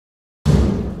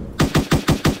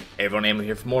Hey everyone, I'm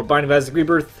here for more Binding of Isaac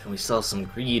Rebirth, and we saw some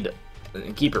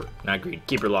Keeper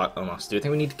lock almost. Do you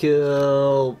think we need to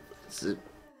kill is it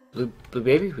Blue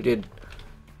Baby? We did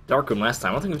Dark Room last time.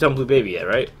 I don't think we've done Blue Baby yet,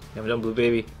 right? We haven't done Blue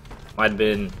Baby. Might have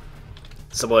been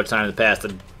some other time in the past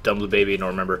I've done Blue Baby, I don't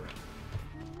remember.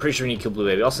 Pretty sure we need to kill Blue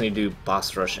Baby. Also need to do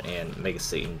Boss Rush and Mega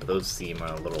Satan, but those seem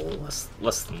a little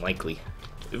less than likely.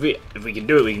 If we can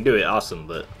do it, we can do it. Awesome,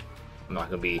 but I'm not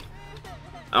gonna be.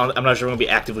 I'm not sure we're gonna be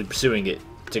actively pursuing it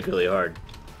particularly hard.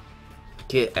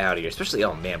 Get out of here, especially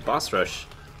oh man, Boss Rush.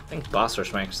 I think Boss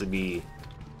Rush might actually be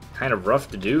kind of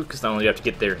rough to do because not only do you have to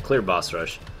get there and clear Boss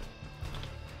Rush,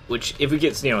 which if we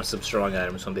get some strong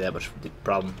items, won't be that much of a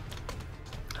problem.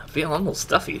 I'm feeling a little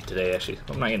stuffy today actually.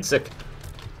 I'm not getting sick.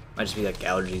 Might just be like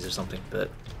allergies or something. But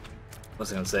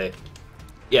what's I gonna say?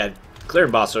 Yeah,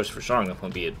 clearing Boss Rush for strong enough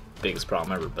won't be the biggest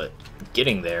problem ever, but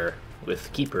getting there with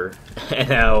Keeper and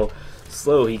how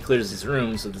slow he clears these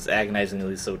rooms with this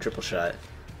agonizingly slow triple shot.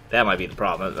 That might be the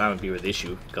problem. That might be where the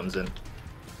issue comes in.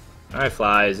 Alright,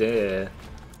 flies, yeah.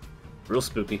 Real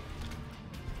spooky.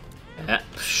 Yeah.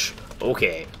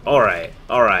 Okay, alright.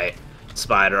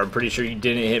 Spider, I'm pretty sure you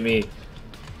didn't hit me,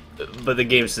 but the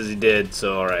game says he did,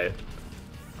 so alright.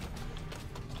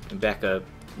 Back up.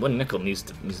 One nickel needs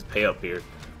to pay up here.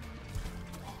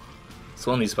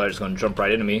 So one of these spiders is going to jump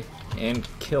right into me and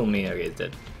kill me. Okay, he's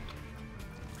dead.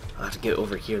 I'll have to get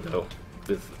over here though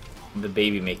with the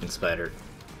baby making spider.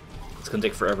 It's gonna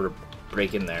take forever to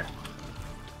break in there.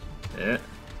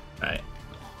 Alright.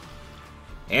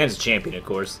 And it's a champion, of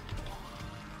course.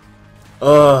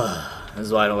 This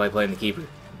is why I don't like playing the Keeper.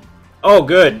 Oh,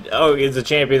 good! Oh, it's a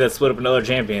champion that split up into other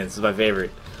champions. This is my favorite.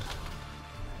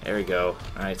 There we go.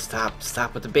 Alright,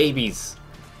 stop with the babies.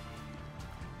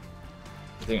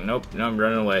 I think, nope, no, I'm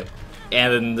running away.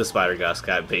 And then the spider got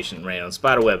impatient and ran on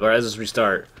spider web. Alright, let's just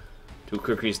restart. Do a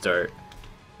quick restart.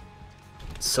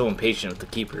 It's so impatient with the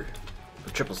Keeper.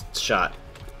 The triple shot.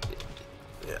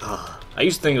 I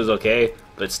used to think it was okay,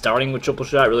 but starting with triple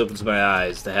shot really opens my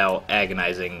eyes to how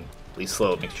agonizingly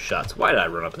slow it makes your shots. Why did I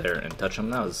run up there and touch him?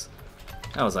 That was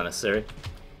unnecessary.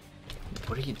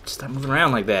 What are you? Stop moving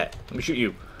around like that. Let me shoot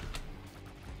you.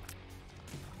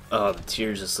 Oh, the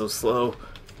tears are so slow.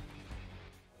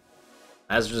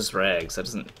 As just rags. That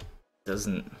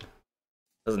doesn't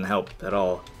help at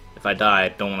all. If I die, I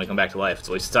don't want to come back to life. It's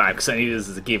a waste of time because I need this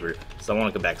as a Keeper. So I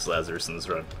want to come back as Lazarus in this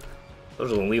run. So I'm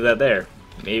just gonna leave that there.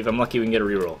 Maybe if I'm lucky, we can get a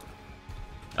reroll.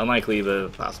 Unlikely,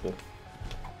 but possible.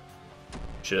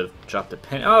 Should have dropped a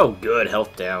pen. Oh, good,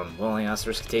 health down. Well, yeah, that's the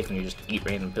risk of taking. You just eat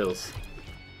random pills.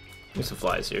 Give me some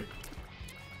flies here,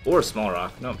 or a small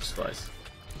rock. No, just flies.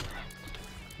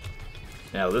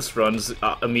 Now this runs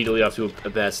immediately off to a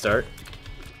bad start.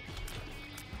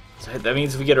 So that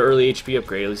means if we get an early HP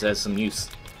upgrade, at least it has some use.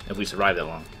 If we survive that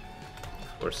long,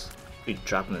 of course. Be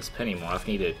dropping this penny more. I just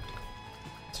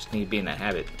need to be in that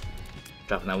habit.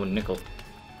 Dropping that one nickel.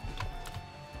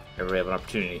 Ever have an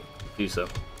opportunity to do so.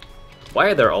 Why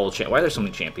are there so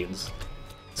many champions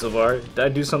so far? Did I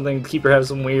do something? Keeper have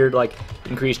some weird like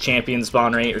increased champion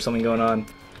spawn rate or something going on?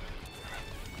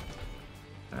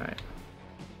 Alright.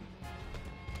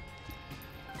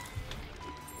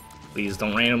 Please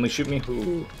don't randomly shoot me.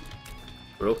 Ooh.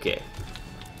 We're okay.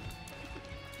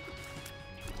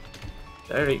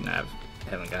 Did I already? Nah, I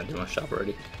haven't gotten to my shop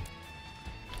already.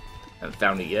 Haven't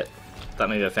found it yet. Thought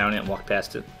maybe I found it and walked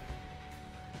past it.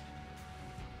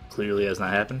 Clearly has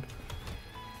not happened.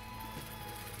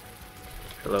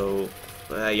 Hello,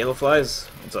 yellow flies.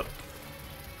 What's up?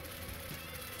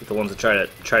 Get the ones that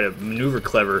try to maneuver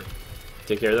clever.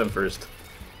 Take care of them first.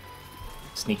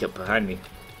 Sneak up behind me.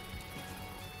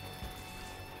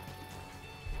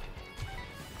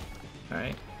 All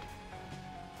right.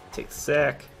 Take the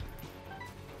sack.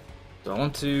 So I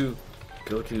want to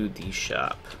go to the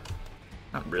shop.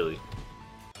 Not really.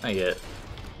 Not yet.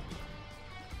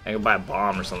 I can buy a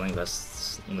bomb or something.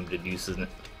 That's limited use, isn't it?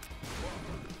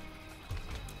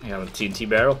 I got a TNT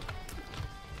barrel.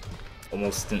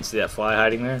 Almost didn't see that fly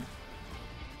hiding there.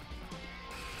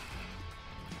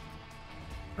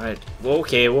 Alright.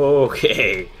 Whoa,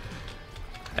 okay.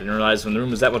 I didn't realize when the room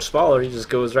was that much smaller, he just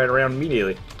goes right around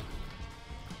immediately.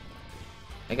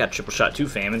 I got triple shot 2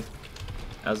 famine.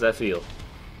 How's that feel?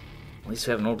 At least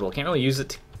we have an orbital. I can't really use it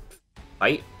to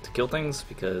fight, to kill things,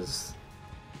 because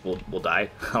we'll die.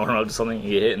 I don't know, just something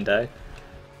you get hit and die.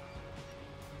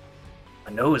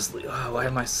 My nose, oh, why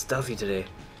am I stuffy today?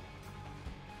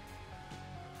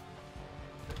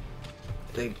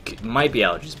 It might be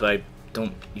allergies, but I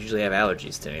don't usually have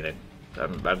allergies to anything.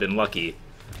 I've been lucky.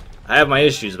 I have my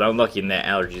issues, but I'm lucky in that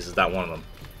allergies is not one of them.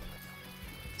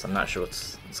 So I'm not sure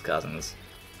what's causing this.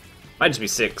 Might just be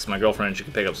sick, 'cause my girlfriend, she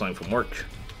could pick up something from work.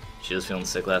 She was feeling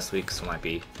sick last week, so might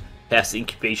be past the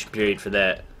incubation period for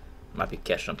that. Might be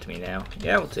catching up to me now.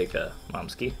 Yeah, we'll take a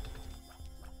mom's key.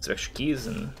 Some extra keys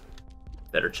and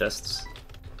better chests.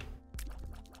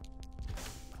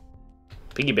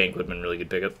 Piggy bank would have been really good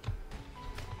pickup.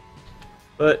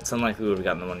 But it's unlikely we would have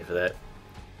gotten the money for that.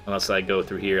 Unless I go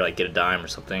through here, like get a dime or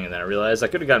something, and then I realize I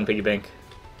could have gotten piggy bank.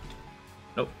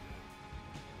 Nope.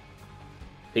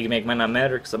 Piggy bank might not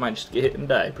matter, because I might just get hit and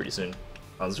die pretty soon.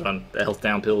 I'll just run the health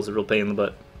down pill is a real pain in the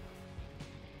butt.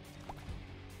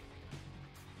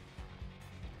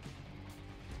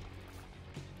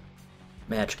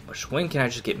 Magic Mush. When can I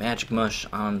just get Magic Mush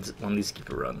on one of these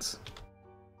keeper runs?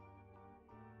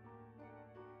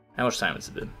 How much time has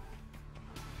it been?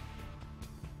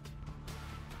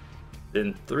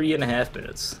 Been 3.5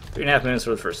 minutes. 3.5 minutes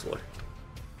for the first floor.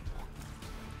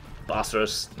 Boss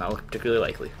rush not looking particularly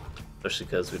likely. Especially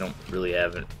because we don't really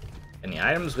have any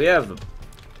items. We have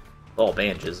all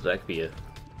bandages, but that could be a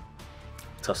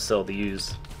tough sell to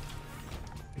use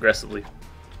aggressively.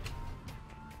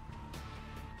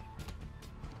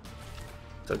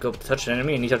 So I go touch an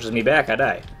enemy and he touches me back, I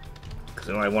die. Because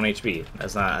I only have 1 HP.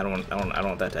 That's not. I don't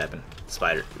want that to happen.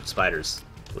 Spiders,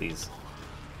 please.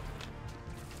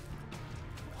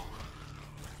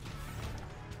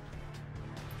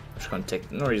 I'm just gonna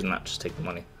take. No reason not just take the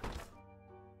money.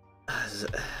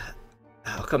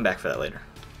 I'll come back for that later.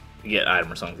 You get an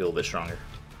item or something, feel a bit stronger.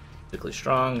 Physically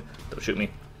strong. Don't shoot me.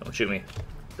 Don't shoot me.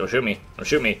 Don't shoot me. Don't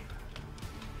shoot me.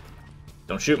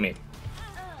 Don't shoot me.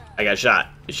 I got shot.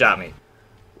 You shot me.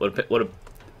 What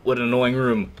an annoying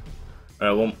room.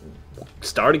 Alright, we'll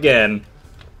start again.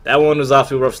 That one was off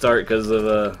to a rough start because of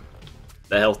the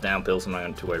health down pills. I'm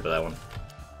not too worried about that one.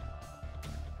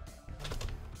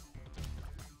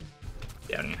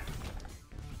 Down here.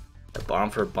 A bomb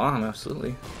for a bomb,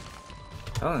 absolutely.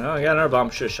 Oh no, I got another bomb.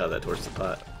 Should have shot that towards the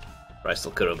pot. Or I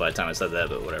still could have by the time I said that,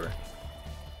 but whatever.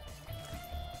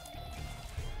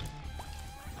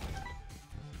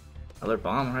 Another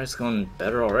bomb. Alright, it's going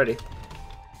better already.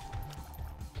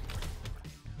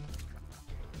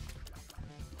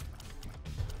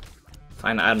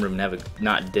 Find an item room and have a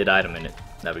not dead item in it.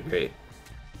 That'd be great.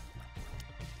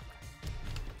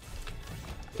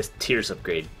 This tears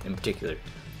upgrade in particular.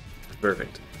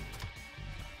 Perfect.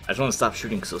 I just want to stop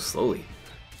shooting so slowly.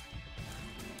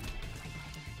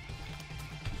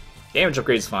 Damage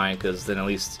upgrade's fine, because then at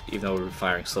least, even though we're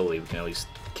firing slowly, we can at least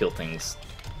kill things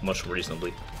much more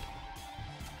reasonably.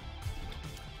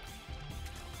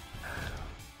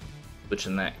 Which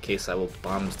in that case I will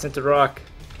bomb the Tinted Rock.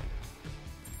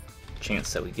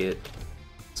 Chance that we get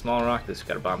small rock. This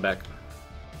got a bomb back.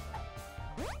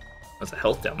 That's a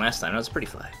health down last time. That was pretty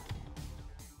fly.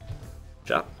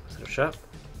 Shop. Is that a shop?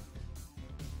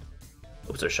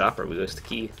 Oh, it's our shop, or we lose the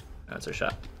key. No, it's our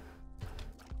shop.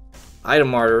 Item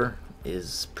Martyr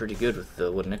is pretty good with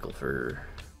the wood nickel for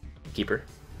keeper.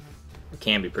 It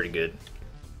can be pretty good.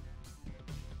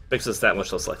 Makes us that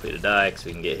much less likely to die because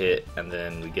we can get hit, and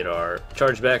then we get our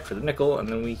charge back for the nickel, and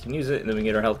then we can use it, and then we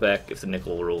get our health back if the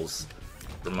nickel rolls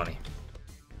for money.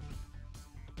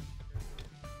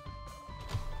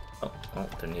 Oh,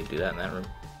 didn't need to do that in that room.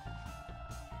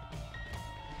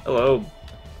 Hello.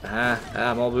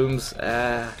 Mall booms.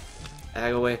 Go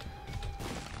away.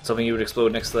 Something you would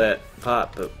explode next to that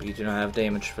pot, but we do not have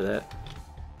damage for that.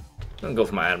 I'm gonna go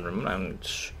for my item room.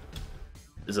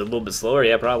 Is it a little bit slower?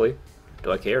 Yeah, probably.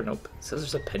 Do I care? Nope. It says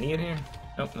there's a penny in here?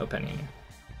 Nope, no penny in here.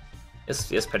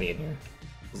 Yes, penny in here.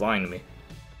 He's lying to me.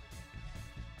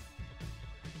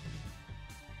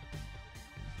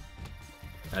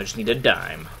 I just need a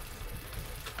dime.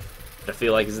 I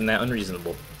feel like isn't that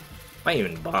unreasonable. Might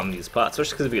even bomb these pots,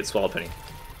 especially because we get swallow penny.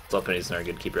 Swallow penny's not a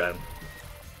good keeper item.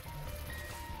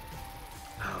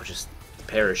 Oh, just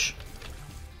perish.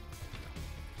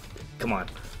 Come on.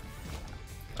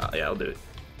 Oh, yeah, I'll do it.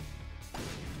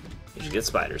 You should get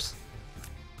spiders.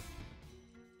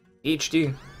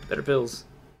 HD, better pills.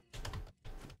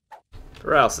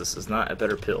 Paralysis is not a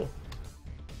better pill.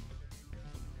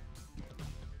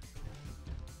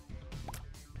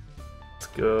 Let's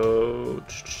go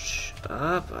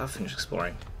up. I'll finish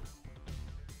exploring.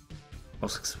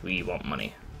 Most because we want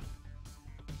money.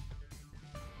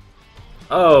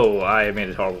 Oh, I made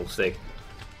a horrible mistake.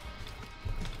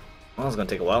 Well, it's gonna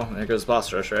take a while. There goes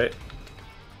boss rush, right?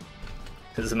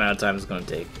 This is the amount of time it's gonna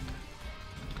take.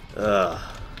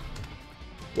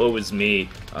 Woe is me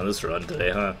on this run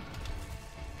today, huh?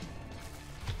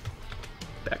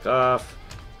 Back off.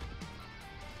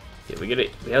 Yeah, we get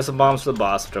it. We have some bombs for the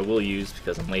boss, which I will use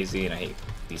because I'm lazy and I hate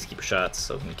these keeper shots,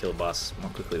 so we can kill the boss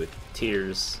more quickly with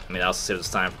tears. I mean, that also saves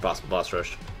us time for possible boss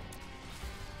rush.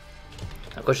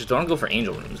 My question is, do I want to go for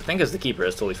angel rooms? I think as the keeper,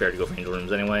 it's totally fair to go for angel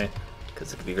rooms anyway,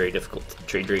 because it can be very difficult to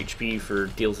trade your HP for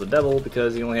deals with the devil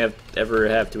because you only ever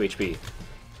have 2 HP.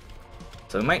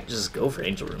 So I might just go for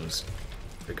angel rooms,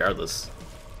 regardless.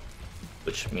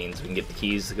 Which means we can get the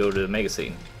keys to go to Mega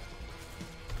Satan.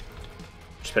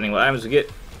 Depending what items we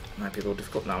get, might be a little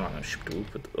difficult. No, I'm not going to shoot the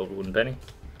whoop with the wooden penny.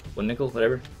 Wooden nickel,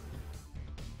 whatever.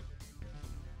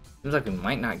 Seems like we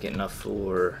might not get enough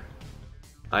for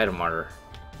item martyr.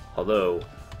 Although,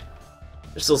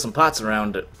 there's still some pots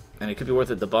around it, and it could be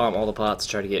worth it to bomb all the pots,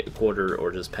 try to get a quarter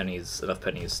or just pennies, enough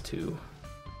pennies to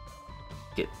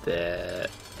get the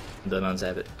nuns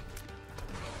have it.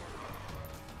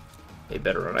 A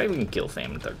better run. I can kill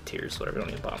Famine with our tears, whatever, we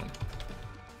don't need to bomb him.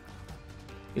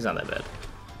 He's not that bad.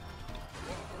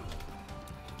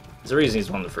 There's a reason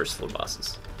he's one of the first floor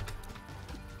bosses.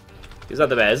 He's not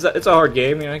that bad. It's a hard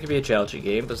game, you know, it can be a challenging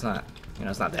game, but it's not, you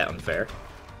know, it's not that unfair.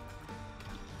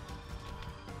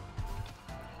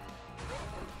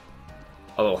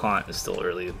 Although Haunt is still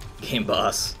early game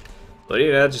boss. But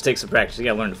you know, that just takes some practice. You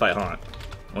gotta learn to fight Haunt.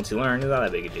 Once you learn, it's not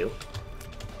that big a deal.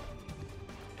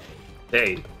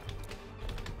 Hey.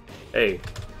 Hey.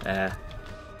 Ah.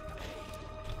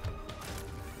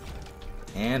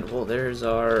 And, well, there's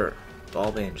our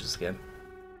ball bandages again.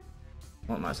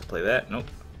 Well, might as well play that. Nope.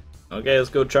 Okay, let's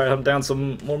go try to hunt down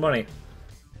some more money.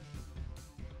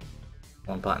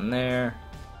 One pot in there.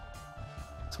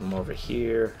 Some more over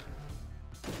here.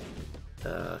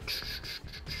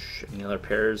 Any other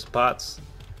pairs of pots?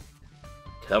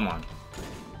 Come on.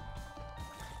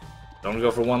 Don't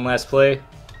go for one last play.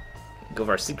 Go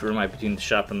for our secret room, might between the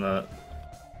shop and the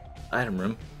item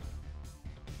room.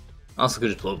 Also could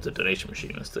just blow up the donation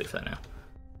machine, let's tell you that now.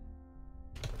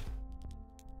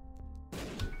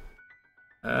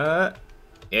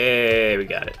 Yeah, we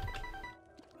got it.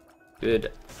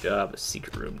 Good job,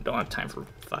 secret room. Don't have time for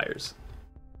fires.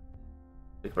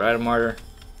 Click for item martyr.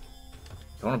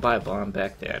 I want to buy a bomb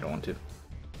back there. I don't want to.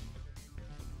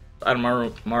 Item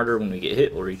martyr, when we get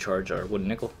hit, we'll recharge our wooden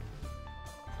nickel,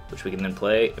 which we can then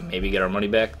play and maybe get our money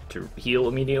back to heal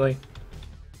immediately.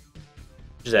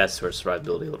 Just adds to our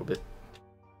survivability a little bit.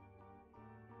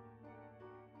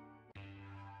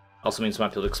 Also means I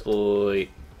might be able to exploit.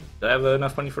 Do I have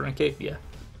enough money for an cave? Yeah.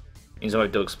 Means I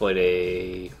might be able to exploit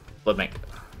a blood bank.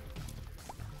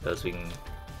 Because we can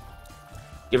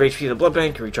give HP to the blood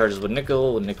bank, it recharges with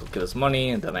nickel gives us money,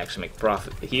 and then actually make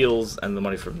profit the heals, and the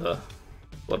money from the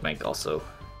blood bank also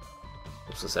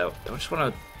helps us out. Do I just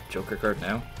want a Joker card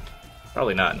now?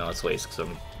 Probably not, no, it's waste, because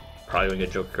I'm probably going to get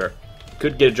a Joker card.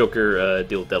 Could get a Joker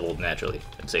deal with Devil naturally,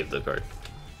 and save the card.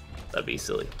 That'd be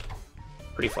silly.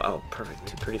 Pretty fly, oh perfect,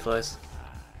 2 pretty flies.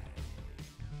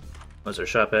 What does our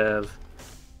shop have?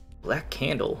 Black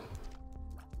Candle.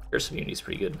 Curse Immunity is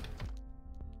pretty good.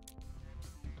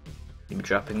 Maybe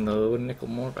dropping the wooden nickel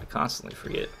more, but I constantly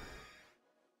forget.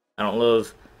 I don't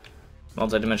love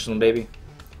multi-dimensional baby,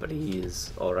 but he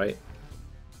is alright.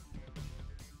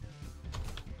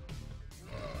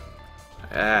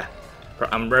 Ah,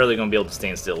 I'm rarely going to be able to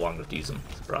stand still long enough to use them.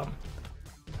 That's the problem.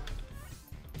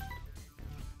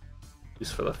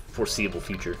 Just for the foreseeable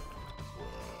future.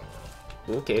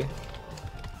 Okay.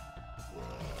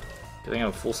 I think I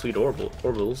have full suite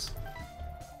orbitals.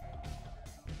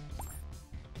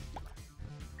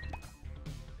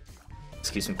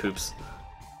 Excuse me, poops.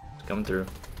 It's coming through.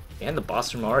 And the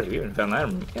boss room already. We haven't found the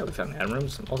item room. Yeah, we found the item room.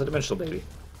 Some multi-dimensional baby.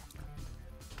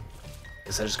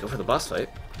 Guess I just go for the boss fight.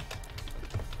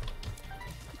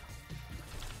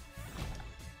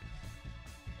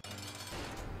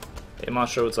 Hey,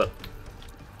 Monstro, what's up?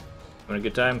 Having a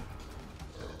good time?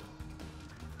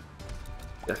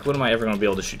 Like, when am I ever going to be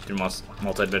able to shoot through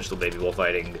multi-dimensional baby while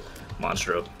fighting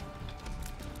Monstro?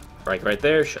 Right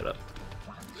there. Shut up.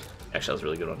 Actually, that was a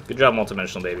really good one. Good job,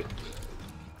 multi-dimensional baby.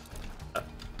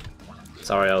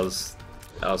 Sorry, I was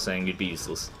saying you'd be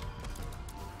useless.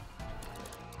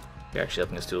 You're actually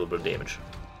helping us do a little bit of damage.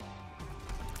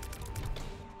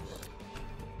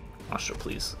 Monstro,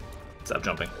 please. Stop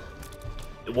jumping.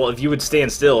 Well, if you would stand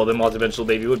still, then multi-dimensional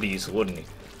baby would be useful, wouldn't he?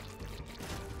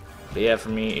 But yeah, for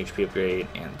me, HP upgrade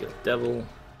and Deal Devil,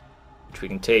 which we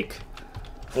can take.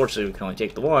 Fortunately, we can only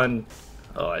take the one,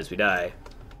 otherwise we die.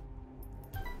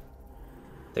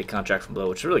 Take Contract from Below,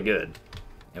 which is really good,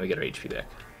 and we get our HP back.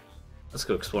 Let's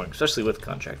go exploring, especially with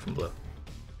Contract from Below.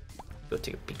 Go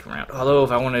take a peek around. Although,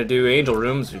 if I want to do Angel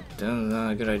Rooms, a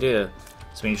good idea.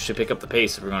 So we should pick up the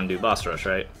pace if we're going to do Boss Rush,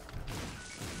 right?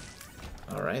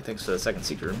 Alright, thanks for the second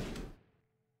secret room.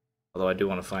 Although I do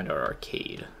want to find our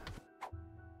arcade.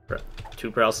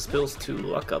 2 paralysis pills, 2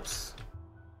 luck ups.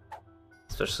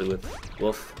 Especially with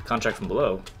Wolf Contract from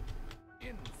Below.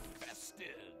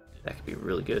 That could be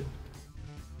really good.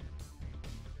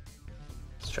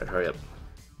 Let's try to hurry up.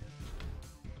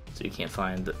 So you can't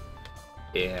find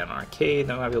an arcade.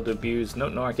 No, I'll be able to abuse. No,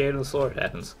 no arcade on the floor. It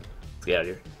happens. Let's get out of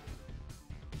here.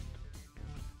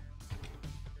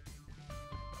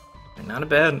 Not a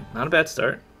bad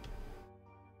start.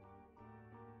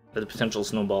 The potential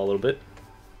snowball a little bit.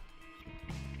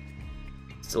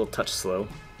 Still a touch slow.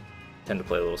 Tend to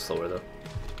play a little slower though.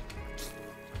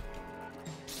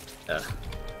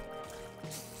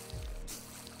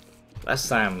 Last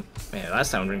time it would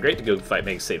have been great to go fight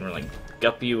Mega Satan. We're like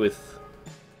Guppy with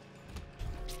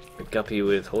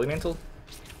Holy Mantle.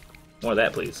 More of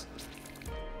that, please.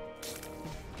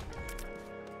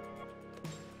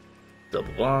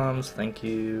 Double bombs, thank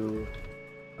you.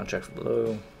 Contract from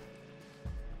below.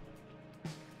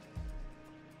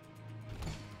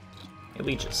 Hey,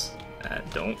 leeches.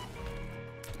 Don't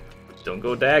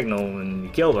go diagonal when you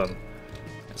kill them.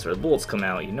 That's where the bullets come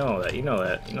out. You know that. You know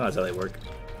that's how they work.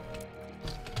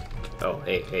 Oh,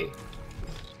 hey.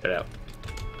 Get out.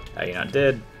 How you not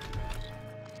dead?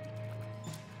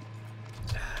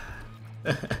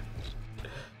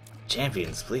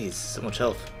 Champions, please. So much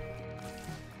health.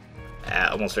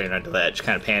 Almost ran onto that. Just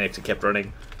kind of panicked and kept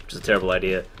running, which is a terrible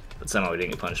idea. But somehow we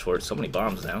didn't get punished for it. So many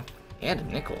bombs now. And a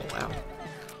nickel. Wow.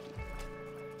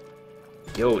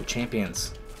 Yo,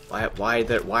 champions. Why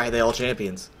are they all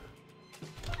champions?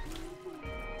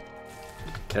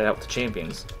 Cut out the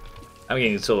champions. I'm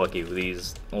getting so lucky with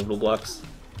these orbital blocks.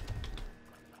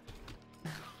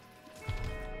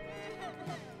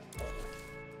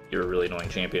 You're a really annoying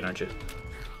champion, aren't you?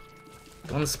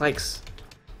 Go on the spikes.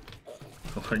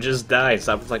 Or just die.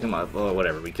 Stop flicking them up. Oh,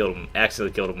 whatever. We killed him.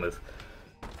 Accidentally killed him with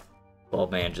ball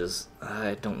bandages.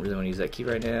 I don't really want to use that key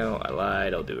right now. I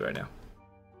lied. I'll do it right now.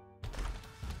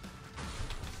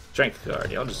 Strength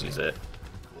card. Yeah, I'll just use that.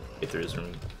 Get through his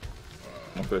room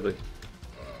more quickly.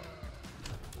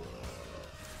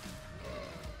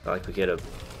 Not like we get a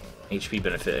HP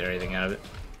benefit or anything out of it.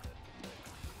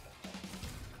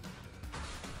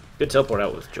 Good teleport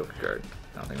out with Joker card.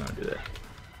 I don't think I'm gonna do that.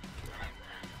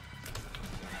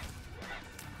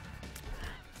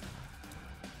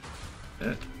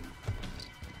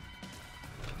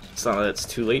 It's not that it's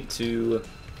too late to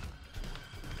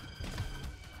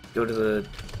go to the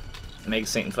Mega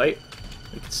Satan fight.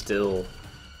 We could still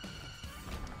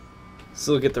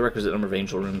get the requisite number of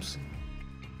angel rooms.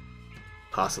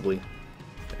 Possibly.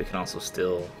 We can also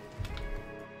still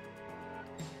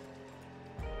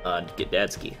get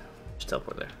Dad's key. Just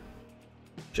teleport there.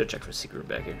 Should check for a secret room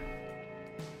back here.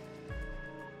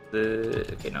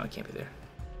 Okay, no, it can't be there.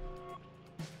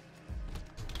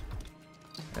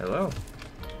 Hello.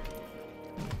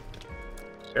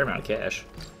 Fair amount of cash.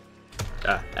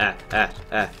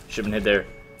 Shouldn't head there.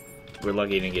 We're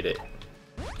lucky to get it.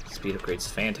 Speed upgrade's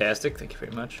fantastic. Thank you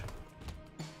very much.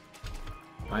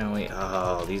 Finally,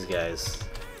 oh, these guys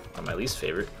are my least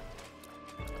favorite.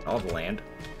 All the land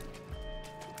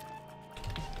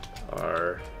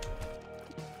are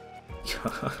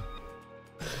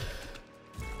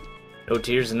no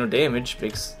tears and no damage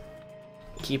makes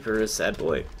Keeper a sad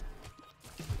boy.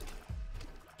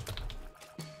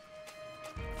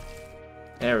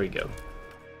 There we go.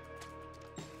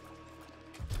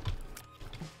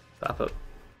 Pop up.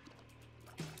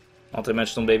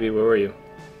 Multidimensional baby, where were you?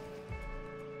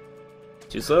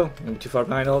 Too slow? Maybe too far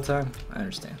behind all the time? I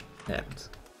understand. It happens.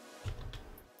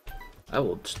 I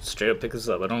will just straight up pick this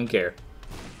up. I don't care.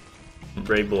 I'm a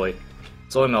brave boy.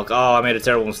 Soy milk. Oh, I made a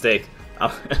terrible mistake.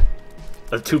 I'm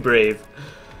too brave.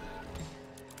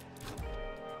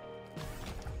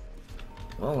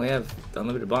 Well, we have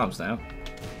unlimited bombs now.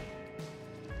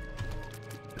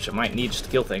 Which I might need just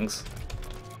to kill things.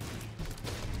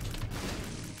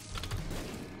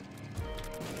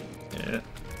 Yeah.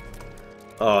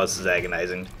 Oh, this is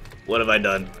agonizing. What have I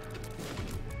done?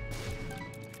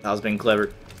 I was being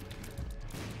clever.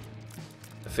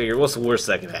 I figure, what's the worst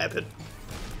that could happen?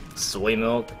 Soy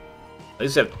milk? At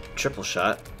least we have triple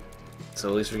shot. So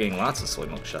at least we're getting lots of soy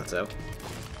milk shots out.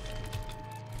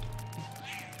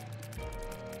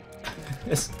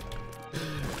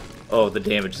 Oh, the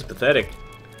damage is pathetic.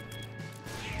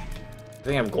 I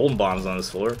think I have golden bombs on this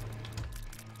floor.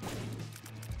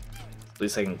 At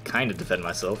least I can kind of defend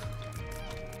myself.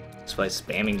 Just by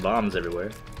spamming bombs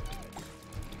everywhere.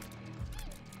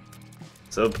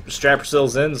 So, strap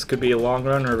yourselves in. This could be a long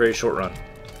run or a very short run.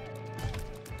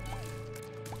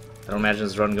 I don't imagine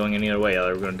this run going any other way.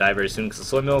 Either we're going to die very soon because of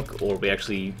soy milk, or we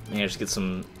actually manage to get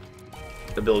some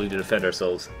ability to defend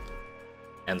ourselves.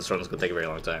 And this run is going to take a very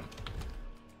long time.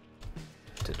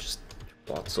 To just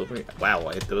waltz over. Wow,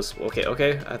 I hit those.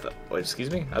 Okay. I thought. Wait,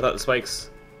 excuse me? I thought the spikes.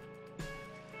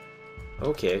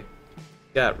 Okay.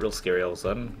 Got real scary all of a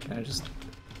sudden. I just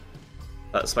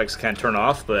thought spikes kind of turn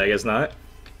off, but I guess not.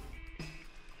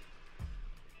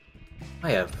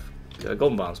 I have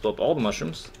golden bombs. Blow up all the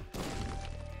mushrooms.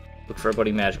 Look for our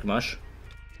buddy Magic Mush.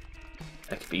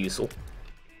 That could be useful.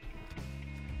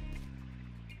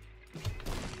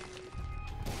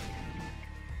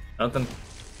 Nothing.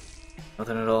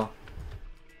 Nothing at all.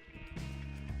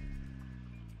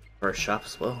 For a shop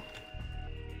as well.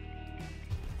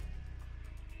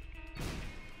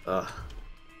 Let's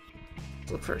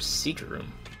look for a secret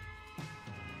room.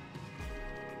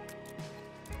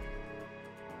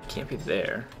 Can't be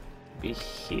there. Be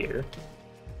here.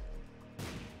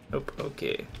 Nope,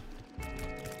 okay.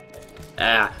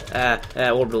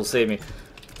 Orbital save me.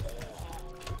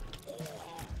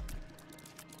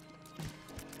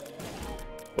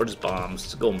 Or just bombs.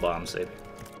 Just golden bombs save me.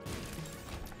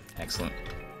 Excellent.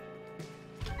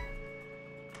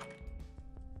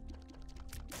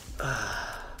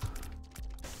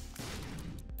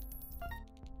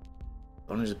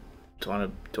 Do I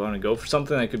want to go for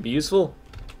something that could be useful?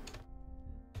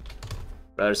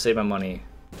 Rather save my money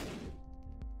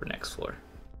for next floor.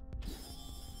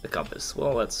 The compass.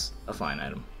 Well, that's a fine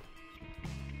item.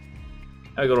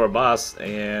 Now we go to our boss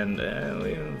and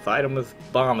we fight him with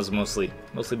bombs mostly.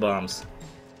 Mostly bombs.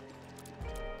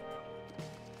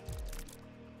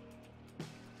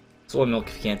 Soy milk,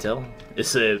 if you can't tell.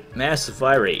 It's a massive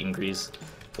fire rate increase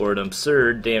for an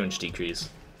absurd damage decrease.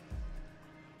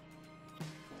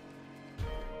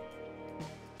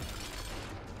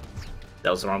 That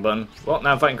was the wrong button. Well,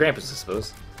 now I'm fighting Krampus, I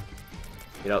suppose.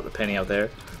 Get out the penny out there.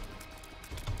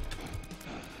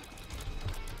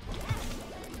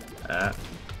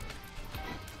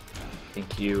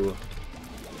 Thank you.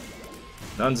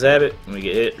 Unzap it. When we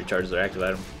get hit, recharges their active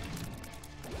item.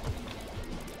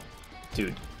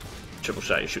 Dude, triple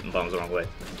shot, you're shooting bombs the wrong way.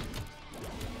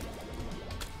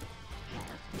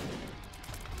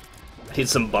 I need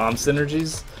some bomb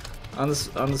synergies on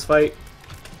this fight.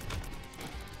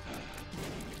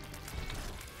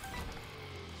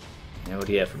 Yeah, what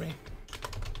do you have for me?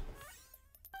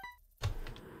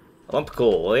 A lump of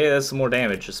coal. Well, yeah, that's some more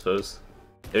damage, I suppose.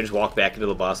 They just walk back into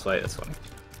the boss fight. That's funny.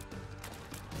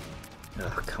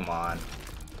 Oh, come on.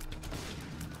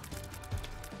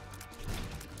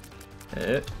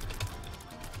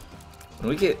 When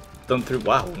we get them through,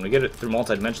 wow, when we get it through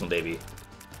multi-dimensional, baby,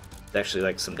 it's actually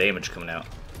like some damage coming out.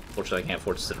 Fortunately, I can't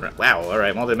afford to sit around. Wow, all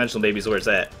right, multi-dimensional baby's where it's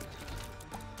at.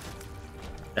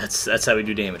 That's how we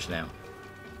do damage now.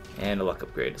 And a luck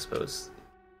upgrade, I suppose.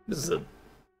 This is a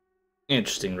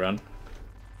interesting run.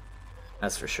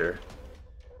 That's for sure.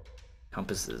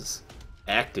 Compass is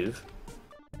active.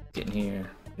 Getting here.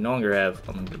 We no longer have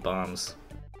unlimited bombs.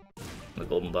 The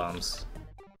golden bombs.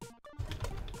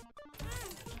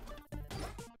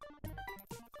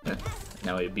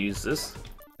 Now we abuse this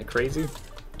like crazy.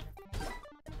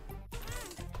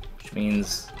 Which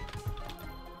means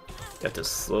we have to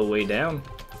slow way down.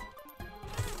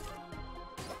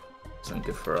 Isn't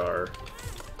good for our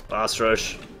boss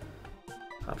rush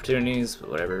opportunities, but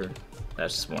whatever.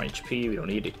 That's just more HP. We don't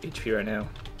need HP right now.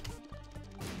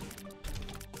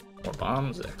 More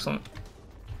bombs, excellent.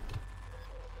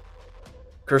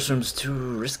 Curse room's too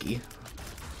risky.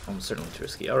 Almost certainly too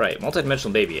risky. Alright,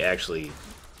 multi-dimensional baby actually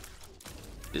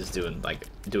is doing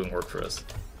work for us.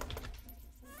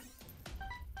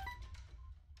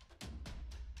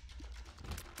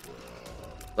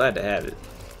 Glad to have it.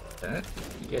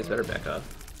 You guys better back off.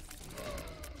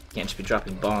 Can't just be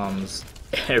dropping bombs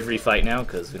every fight now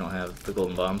because we don't have the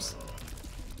golden bombs.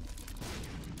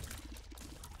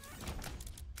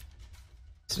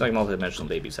 Seems like multi-dimensional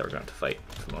babies that we're going to have to fight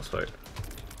for the most part.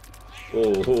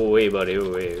 Oh, hey, buddy.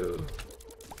 Oh, hey, oh.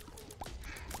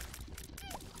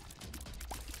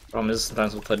 Problem is,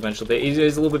 sometimes with multi-dimensional babies,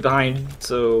 he's a little bit behind,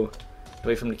 so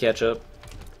wait for him to catch up.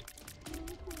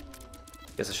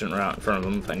 Guess I shouldn't run out in front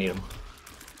of him if I need him.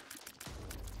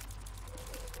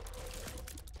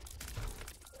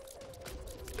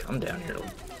 Come down here, little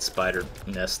spider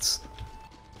nests.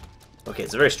 Okay,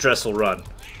 it's a very stressful run.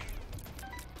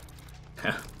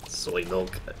 Soy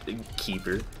milk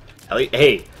keeper.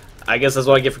 Hey, I guess that's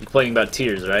what I get for complaining about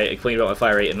tears, right? I complain about my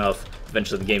fire rate enough.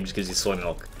 Eventually, the game just gives you soy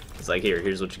milk. It's like,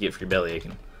 here's what you get for your belly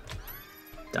aching.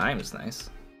 Dime is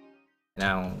nice.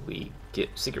 Now we get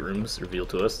secret rooms revealed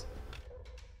to us.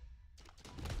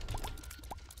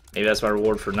 Maybe that's my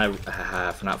reward for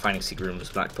not finding secret rooms.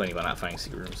 I'm not complaining about not finding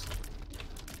secret rooms.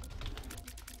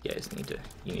 You guys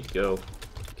you need to go.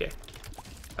 Okay.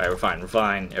 Alright, we're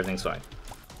fine, everything's fine.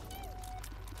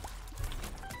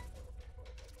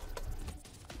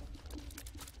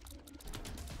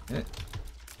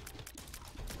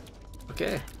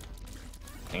 Okay.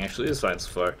 Thing actually is fine so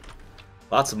far.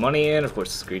 Lots of money in, of course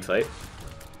it's a greed fight.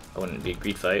 I wouldn't be a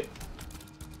greed fight.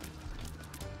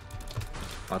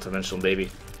 Multidimensional baby.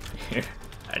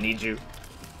 I need you.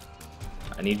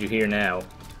 I need you here now.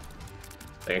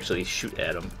 I actually shoot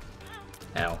at him.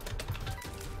 Ow.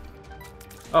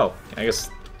 Oh, I guess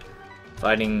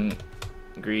fighting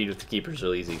greed with the keeper is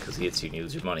really easy because he hits you and you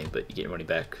lose your money, but you get your money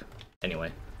back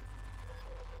anyway.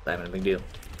 Not even a big deal.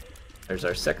 There's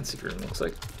our second secret room, looks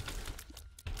like.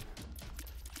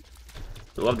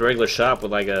 I love the regular shop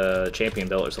with like a champion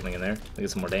belt or something in there. I get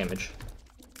some more damage.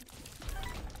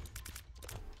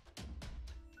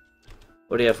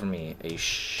 What do you have for me? A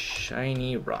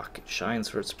shiny rock. It shines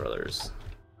for its brothers.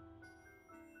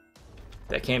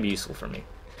 That can be useful for me.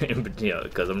 You know,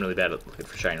 because I'm really bad at looking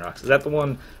for shiny rocks. Is that the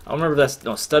one? I don't remember if that's...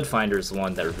 No, Stud Finder is the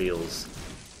one that reveals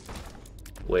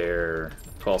where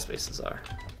crawl spaces are.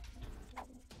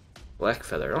 Black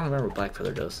Feather. I don't remember what Black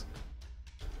Feather does.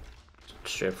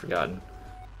 Straight up forgotten.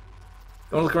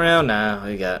 Don't look around? Nah,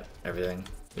 we got everything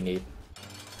we need.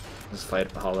 Let's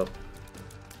fight Hollow.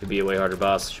 Could be a way harder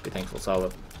boss. Should be thankful it's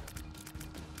Hollow.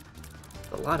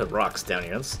 A lot of rocks down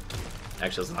here. That's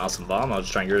actually an awesome bomb. I was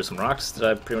just trying to get rid of some rocks that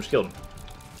I pretty much killed him.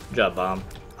 Good job, bomb.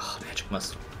 Oh, Magic Mush.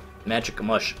 Magic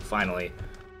Mush, finally.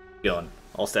 Going.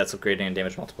 All stats upgrade and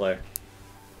damage multiplier.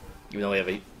 Even though we have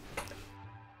a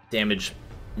damage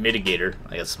mitigator,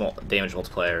 like a small damage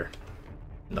multiplier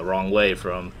in the wrong way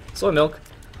from soy milk.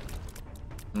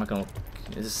 I'm not gonna.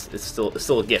 It's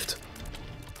still a gift.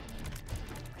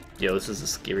 Yo, this is a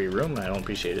scary room, and I don't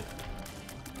appreciate it.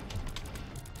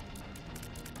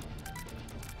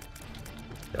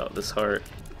 Yo, this heart.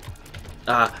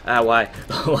 Why?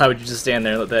 Why would you just stand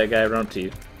there and let that guy run up to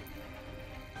you?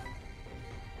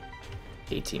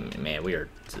 18, man,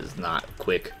 this is not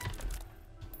quick.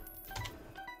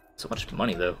 So much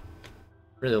money, though.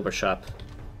 Really over shop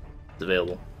is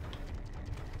available.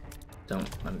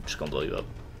 I'm just gonna blow you up.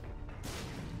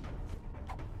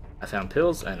 I found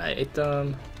pills and I ate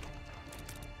them.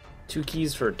 2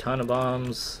 keys for a ton of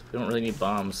bombs. We don't really need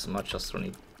bombs so much. Else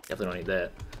definitely don't need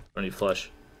that. Don't need flush.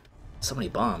 So many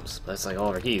bombs, but that's like all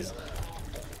our keys.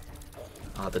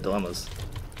 Ah, the dilemmas.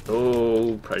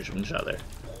 Oh, probably should have been shot there.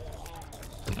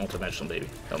 The multidimensional baby.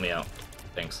 Help me out.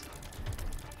 Thanks.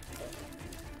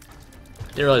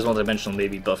 Didn't realize multidimensional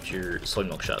baby buffed your soy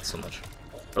milk shot so much.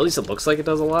 Or at least it looks like it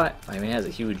does a lot. I mean, it has a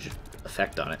huge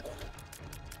effect on it.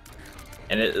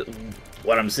 And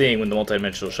what I'm seeing when the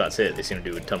multidimensional shots hit, they seem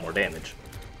to do a ton more damage.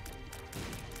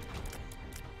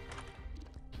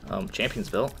 Champion's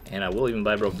belt, and I will even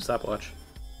buy a broken stopwatch.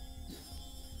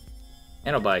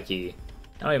 And I'll buy a key.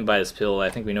 I don't even buy this pill. I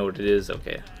think we know what it is.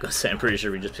 Okay, I'm pretty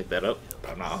sure we just picked that up,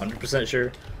 but I'm not 100%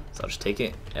 sure. So I'll just take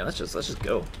it. Yeah, let's just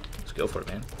go. Let's go for it,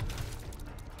 man.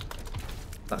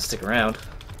 Not stick around.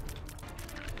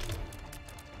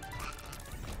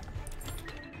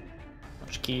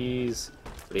 Bunch of keys.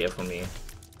 What do you have for me?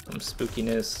 Some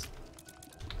spookiness.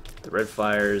 The red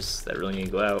fires that really need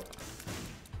to go out.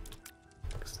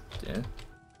 Yeah.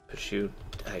 Push you.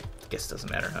 I guess it doesn't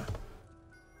matter, huh?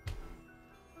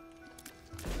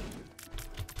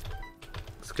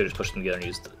 Could just push them together and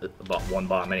use one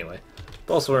bomb anyway.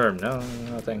 Pulse worm. No,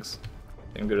 thanks.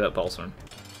 I'm good at that pulse worm.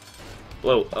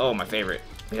 Whoa. Oh, my favorite.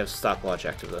 We have stopwatch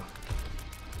active though.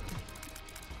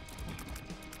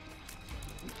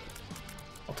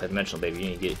 Multi-dimensional baby. You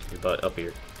need to get your butt up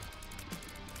here.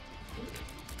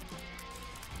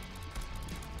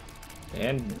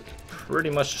 And pretty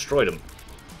much destroyed him.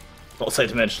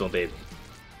 Multi-dimensional baby.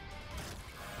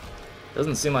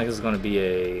 Doesn't seem like this is going to be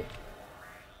a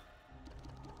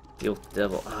deal with the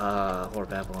devil. Or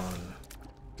Babylon.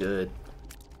 Good.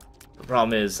 The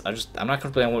problem is, I'm not going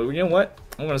to play on. You know what?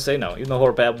 I'm going to say no. Even though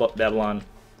Horror Babylon.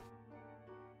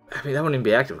 I mean, that wouldn't even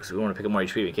be active because we want to pick up more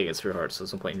HP. We can't get Spirit Hearts, so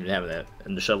there's no point in having that.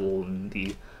 And the shovel and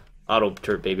the auto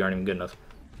turret baby aren't even good enough.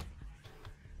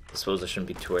 I suppose I shouldn't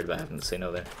be too worried about having to say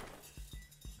no there.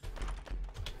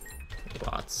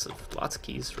 Lots of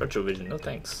keys. Retrovision, no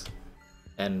thanks.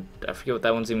 And I forget what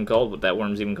that one's even called, what that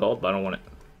worm's even called, but I don't want it.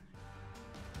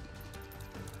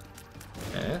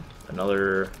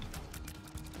 Another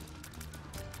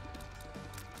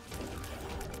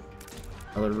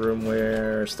room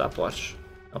where stopwatch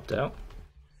helped out.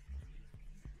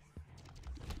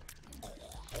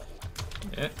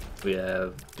 Yeah, we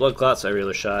have blood clots. Every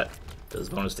other shot does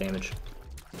bonus damage.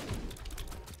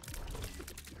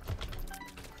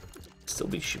 Still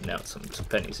be shooting out some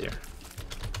pennies here.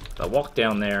 If I walk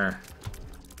down there,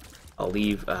 I'll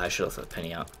leave. I should have left a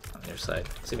penny out on the other side.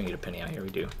 Let's see if we can get a penny out here. We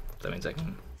do. That means I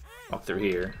can walk through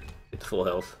here, get the full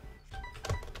health,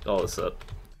 all this up.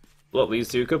 Well, these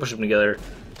two could push them together.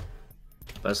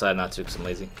 But I decided not to because I'm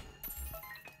lazy.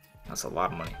 That's a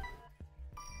lot of money.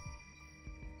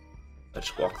 Let's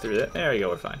just walk through that. There you go,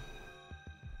 we're fine.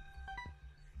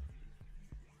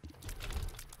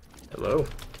 Hello?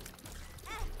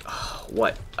 Oh,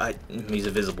 what? He's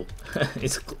invisible.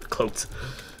 He's cloaked.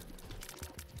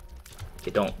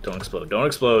 Okay, don't explode. Don't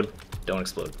explode. Don't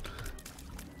explode.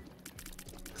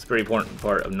 It's a pretty important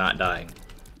part of not dying.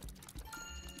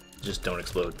 Just don't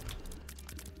explode.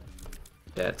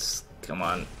 That's... Come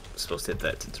on. I'm supposed to hit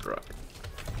that tinted rock.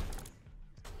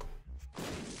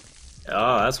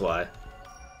 Oh, that's why.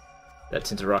 That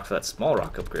tinted rock for that small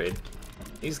rock upgrade.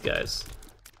 These guys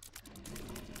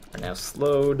are now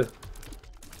slowed.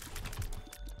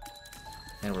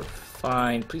 And we're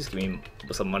fine. Please give me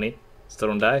some money. Still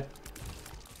don't die.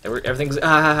 Everything's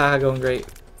going great.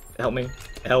 Help me.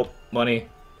 Help. Money.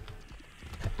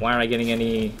 Why aren't I getting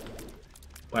any...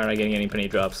 Why aren't I getting any penny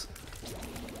drops?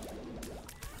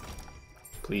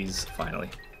 Please, finally.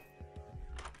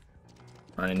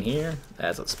 Run in here.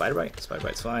 That's a spider bite. Spider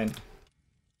bite's fine.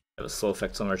 Have a slow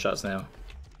effect on our shots now.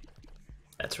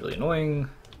 That's really annoying.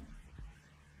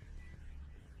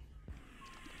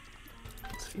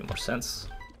 Makes a few more sense.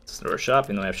 It's another shop,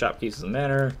 even though I have shop keys, doesn't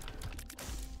matter.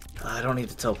 I don't need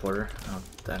the teleporter.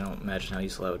 I don't imagine how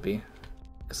useful that would be.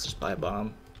 Let's just buy a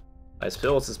bomb. Buy a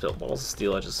pill. What's this pill? Balls of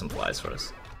steel. That just simplifies for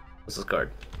us. What's this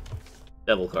card?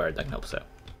 Devil card. That can help us out.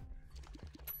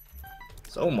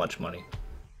 So much money.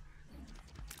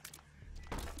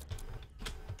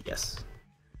 Yes.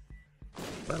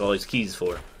 What are all these keys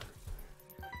for?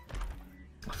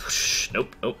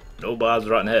 Nope, nope. No Bob's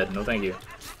rotten head. No thank you.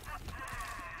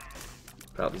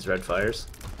 Probably these red fires.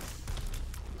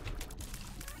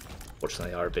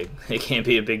 Fortunately, they are big. It can't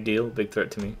be a big deal. Big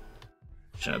threat to me.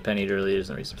 Shouldn't have pennied earlier. There's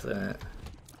no reason for that.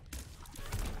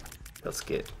 Let's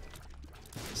get...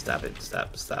 Stop it.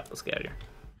 Stop. Stop. Let's get out of here.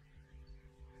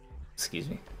 Excuse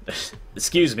me.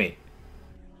 Excuse me.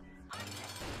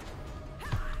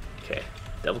 Okay.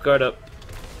 Double card up.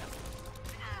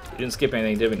 We didn't skip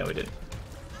anything, did we? No, we didn't.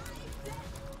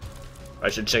 I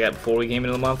should check out before we came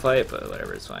into the mob fight, but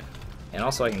whatever, it's fine. And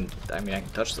also, I can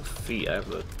touch the feet. I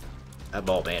have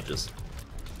ball bandages.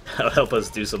 That'll help us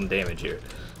do some damage here.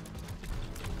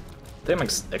 I think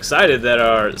I'm excited that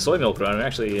our soy milk run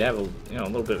actually have a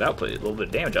little bit of output, a little bit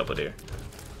of damage output here.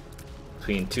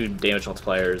 Between 2 damage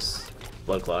multipliers,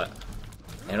 blood clot,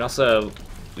 and also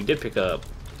we did pick up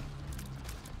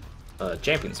a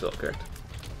champion spell, correct?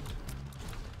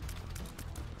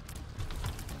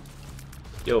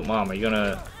 Yo, mom, are you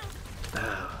gonna?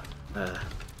 I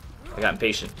got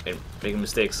impatient and making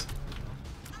mistakes.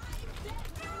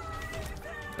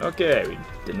 Okay, we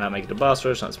did not make it to boss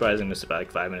rush. Not surprising. Missed it by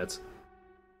like 5 minutes.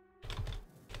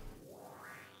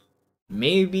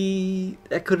 Maybe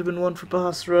that could have been one for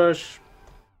boss rush.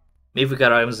 Maybe we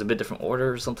got items in a bit different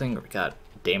order or something, or we got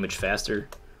damage faster.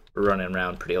 We're running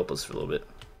around pretty hopeless for a little bit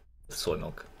with soy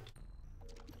milk.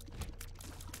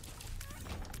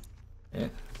 Yeah.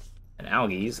 And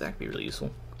algaes, that could be really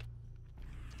useful.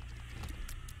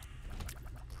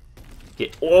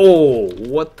 Get, oh,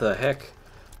 what the heck?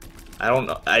 I don't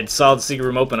know. I saw the secret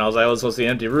room open. I was like, oh, it's supposed to be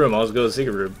an empty room. I was going to the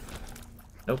secret room.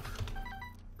 Nope.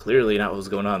 Clearly not what was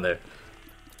going on there.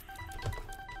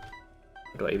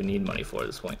 What do I even need money for at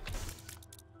this point?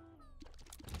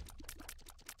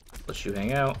 Let you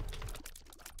hang out.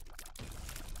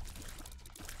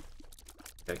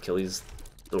 Gotta kill these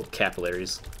little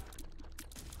capillaries.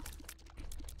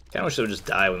 Kinda wish they would just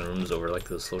die when the room's over, like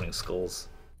those floating skulls.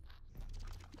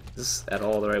 Is this at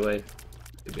all the right way?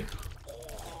 Maybe.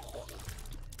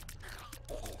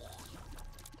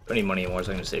 Don't need money anymore,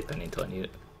 so I'm gonna save penny until I need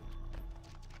it.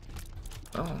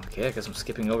 Oh, okay, I guess I'm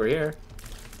skipping over here.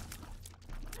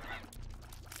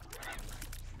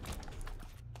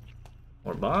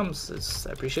 More bombs.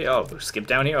 I appreciate. Oh, skip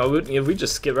down here. Oh, if we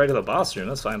just skip right to the boss room,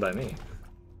 that's fine by me.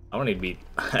 I don't need to be.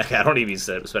 I don't need to be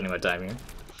spending my time here.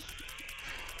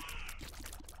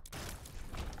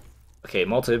 Okay,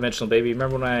 multi-dimensional baby.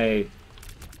 Remember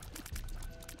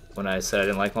when I said I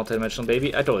didn't like multi-dimensional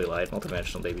baby? I totally lied.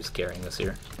 Multi-dimensional baby's carrying this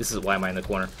here. This is why am I in the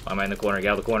corner? Why am I in the corner? Get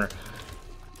out of the corner.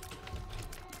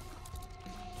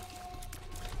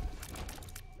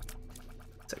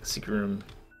 It's like a secret room.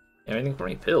 Anything for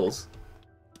any pills?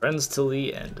 Friends till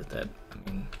the end. That, I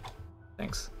mean,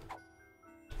 thanks.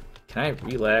 Can I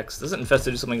relax? Doesn't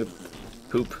Infested do something with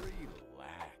poop?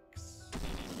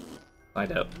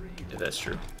 Find out if that's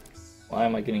true. Why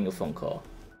am I getting a phone call?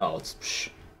 Oh, it's psh.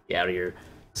 Get out of here.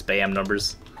 Spam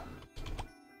numbers.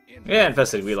 Yeah,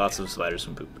 Infested. We lots of spiders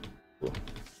from poop. Cool.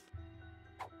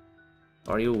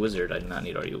 Are you a wizard? I do not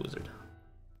need Are you a wizard.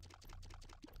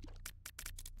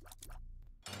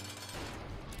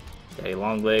 Daddy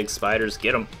long legs, spiders,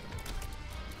 get them.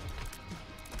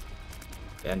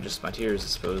 And just my tears, I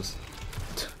suppose.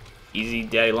 Easy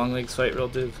daddy long legs fight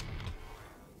relative.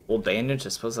 Old bandage, I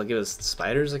suppose I'll give us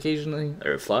spiders occasionally,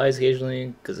 or flies occasionally,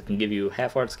 because it can give you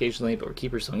half hearts occasionally, but we're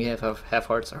keepers, so we have half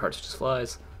hearts, our hearts are just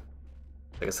flies.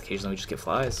 I guess occasionally we just get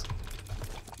flies.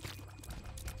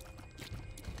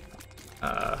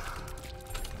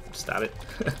 Stop it.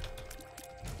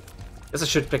 Guess I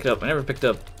should pick it up. I never picked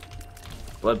up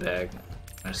blood bag.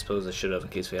 I suppose I should have in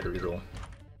case we had a reroll. In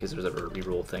case there was ever a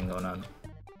reroll thing going on.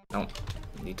 I don't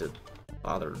need to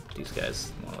bother these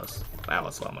guys, more or less. Wow,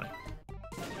 that's a lot of money.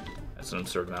 That's an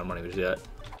absurd amount of money we just got.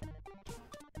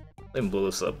 Let him blow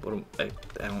this up. I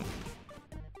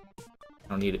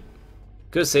don't need it.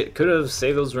 Could have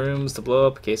saved those rooms to blow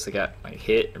up in case I got like,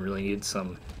 hit and really needed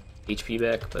some HP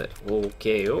back, but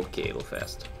okay, a little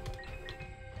fast.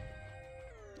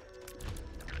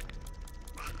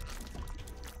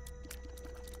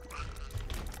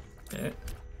 Alright.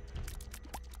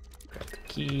 Grab the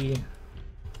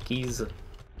keys.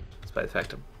 Despite the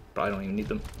fact I probably don't even need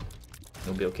them.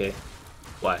 It'll be okay.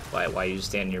 Why you just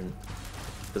stand here?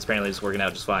 Because apparently it's working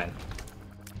out just fine.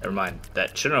 Never mind.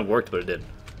 That shouldn't have worked, but it did.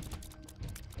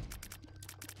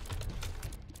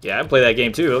 Yeah, I play that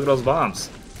game too. Look at those bombs.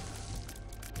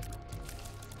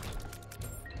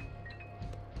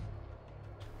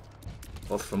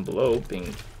 Both from below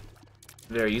being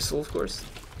very useful, of course.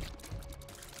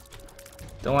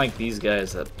 Don't like these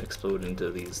guys that explode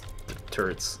into these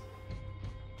turrets.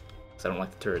 Because I don't like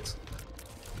the turrets.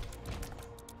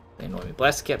 They annoy me.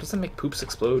 Blast cap, doesn't make poops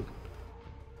explode?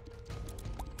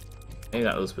 Maybe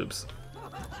not those poops.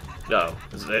 No,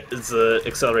 it's the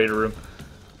accelerator room.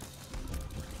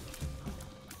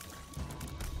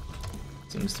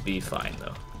 Seems to be fine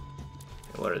though.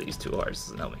 What are these 2 hearts?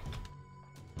 Doesn't help me.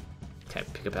 Can I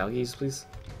pick up algaes, please?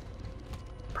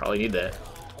 Probably need that.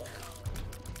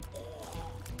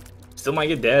 Still might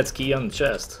get Dad's key on the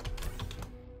chest.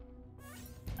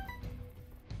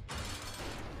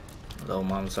 Hello,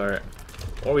 Mom's heart.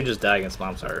 Or we just die against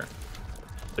Mom's heart.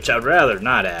 Which I'd rather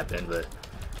not happen, but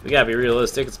we gotta be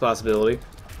realistic, it's a possibility.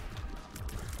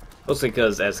 Mostly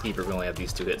because as Keeper we only have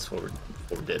these 2 hits before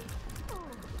we're dead.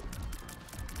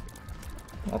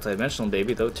 Multi-dimensional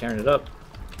baby though, tearing it up.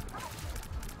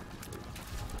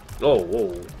 Oh,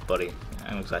 whoa, buddy.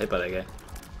 I almost got hit by that guy.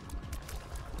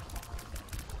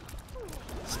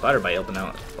 Spider bite helping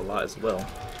out a lot as well.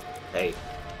 Hey.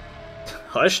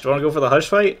 Hush? Do you want to go for the hush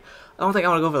fight? I don't think I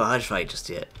want to go for the hush fight just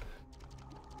yet.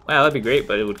 Wow, that'd be great,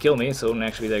 but it would kill me, so it wouldn't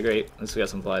actually be that great. Unless we got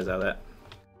some flies out of that.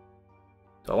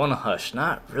 Do I want to hush?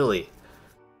 Not really.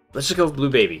 Let's just go with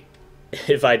Blue Baby.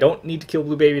 If I don't need to kill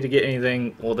Blue Baby to get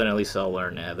anything, well then at least I'll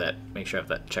learn to have that, make sure I have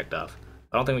that checked off.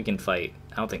 I don't think we can fight.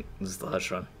 I don't think this is the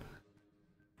hush run.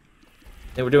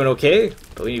 I think we're doing okay,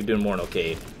 but we need to be doing more than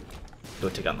okay to go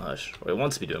take on the hush. Or it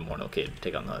wants to be doing more than okay to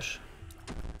take on the hush.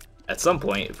 At some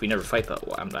point, if we never fight that,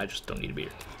 well, I just don't need to be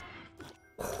here.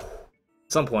 At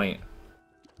some point,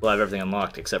 we'll have everything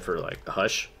unlocked except for like the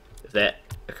hush. If that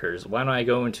occurs, why don't I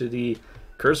go into the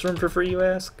curse room for free, you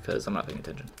ask? Because I'm not paying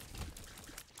attention.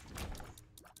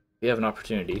 We have an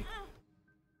opportunity.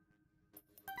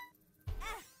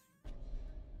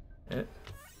 Yeah.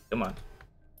 Come on.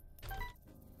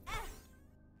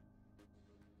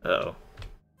 Uh-oh.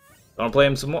 I want to play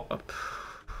him some more. Oh,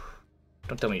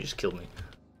 don't tell me you just killed me.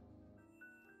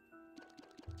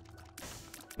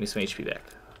 Give me some HP back.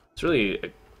 It's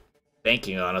really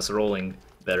banking on us rolling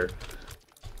better.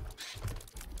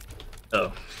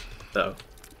 Oh. Uh-oh.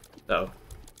 Uh-oh.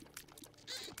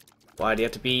 Why do you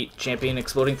have to beat champion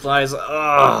exploding flies?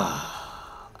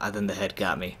 Ah, then the head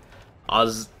got me. That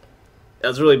was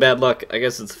really bad luck. I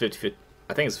guess it's 50-50.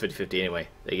 I think it's 50-50 anyway.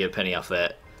 They get a penny off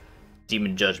that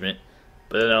demon judgment.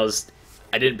 But then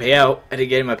I didn't pay out. I didn't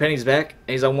get my pennies back.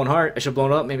 And he's on 1 heart. I should have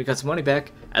blown up, maybe got some money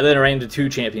back. And then I ran into 2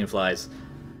 champion flies.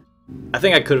 I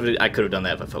think I could have done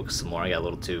that if I focused some more. I got a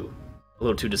little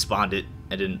too despondent.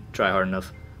 I didn't try hard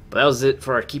enough. But that was it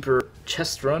for our keeper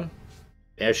chest run.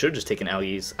 Yeah, I should have just taken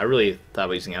algaes. I really thought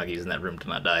about using algaes in that room to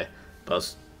not die.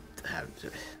 But I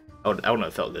wouldn't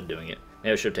have felt good doing it.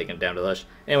 Maybe I should have taken it down to the hush.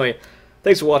 Anyway,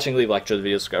 thanks for watching. Leave a like to the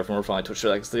video, subscribe for more. Follow me on Twitch,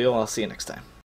 like this video, and I'll see you next time.